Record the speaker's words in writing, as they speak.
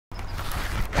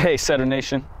Hey Setter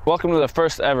Nation, welcome to the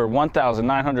first ever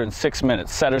 1,906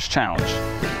 Minutes Setters Challenge,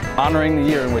 honoring the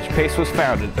year in which PACE was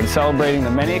founded and celebrating the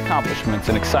many accomplishments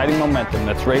and exciting momentum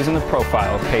that's raising the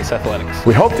profile of PACE athletics.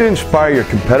 We hope to inspire your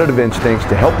competitive instincts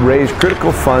to help raise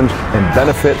critical funds and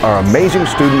benefit our amazing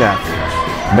student athletes.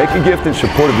 Make a gift in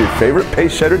support of your favorite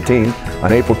PACE Setter team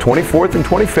on April 24th and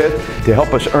 25th to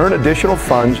help us earn additional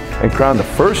funds and crown the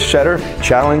first Setter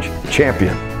Challenge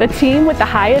champion. The team with the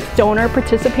highest donor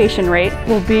participation rate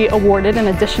will be awarded an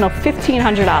additional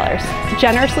 $1,500,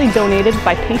 generously donated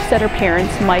by PACE Setter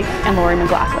parents Mike and Lori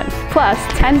McLaughlin. Plus,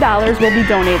 $10 will be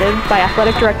donated by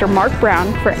Athletic Director Mark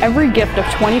Brown for every gift of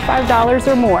 $25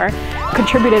 or more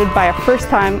contributed by a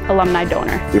first-time alumni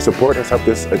donor. Your support has helped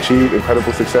us achieve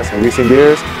incredible success in recent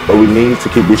years, but we need to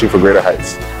keep reaching for greater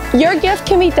heights. Your gift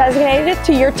can be designated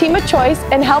to your team of choice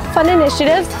and help fund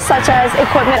initiatives such as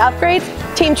equipment upgrades,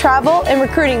 team travel, and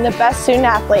recruiting the best student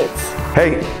athletes.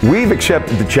 Hey, we've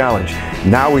accepted the challenge.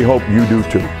 Now we hope you do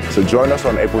too. So join us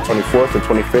on April 24th and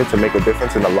 25th to make a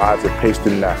difference in the lives of PACE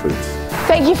student athletes.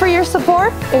 Thank you for your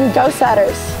support, and go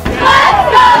Setters! Let's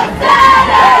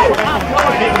go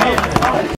Setters!